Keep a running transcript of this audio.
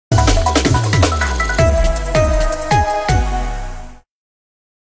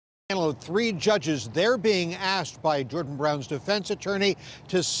Mayo, 3 judges, they're being asked by Jordan Brown's defense attorney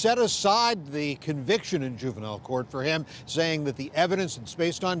to set aside the conviction in juvenile court for him, saying that the evidence it's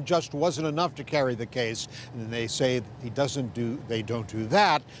based on just wasn't enough to carry the case. And they say that they don't do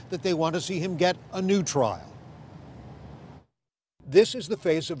that they want to see him get a new trial. This is the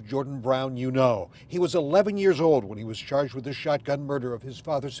face of Jordan Brown you know. He was 11 years old when he was charged with the shotgun murder of his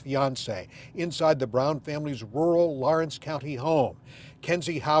father's fiancée inside the Brown family's rural Lawrence County home.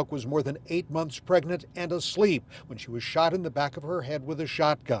 Kenzie Hauk was more than 8 months pregnant and asleep when she was shot in the back of her head with a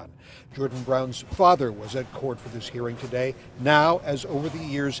shotgun. Jordan Brown's father was at court for this hearing today, now, as over the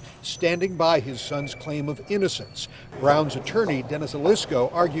years, standing by his son's claim of innocence. Brown's attorney, Dennis Alisco,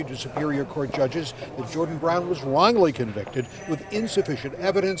 argued to Superior Court judges that Jordan Brown was wrongly convicted with insufficient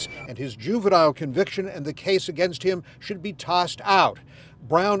evidence, and his juvenile conviction and the case against him should be tossed out.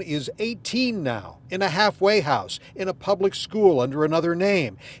 Brown is 18 now, in a halfway house, in a public school under another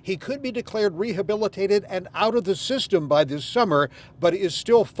name. He could be declared rehabilitated and out of the system by this summer, but is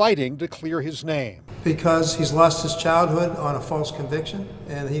still fighting to clear his name. Because he's lost his childhood on a false conviction,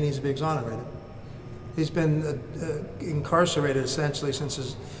 and he needs to be exonerated. He's been incarcerated essentially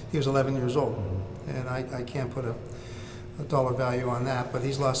since he was 11 years old, and I can't put a dollar value on that, but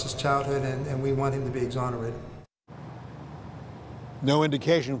he's lost his childhood, and we want him to be exonerated. No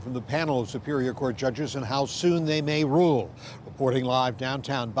indication from the panel of Superior Court judges on how soon they may rule. Reporting live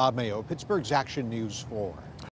downtown, Bob Mayo, Pittsburgh's Action News 4.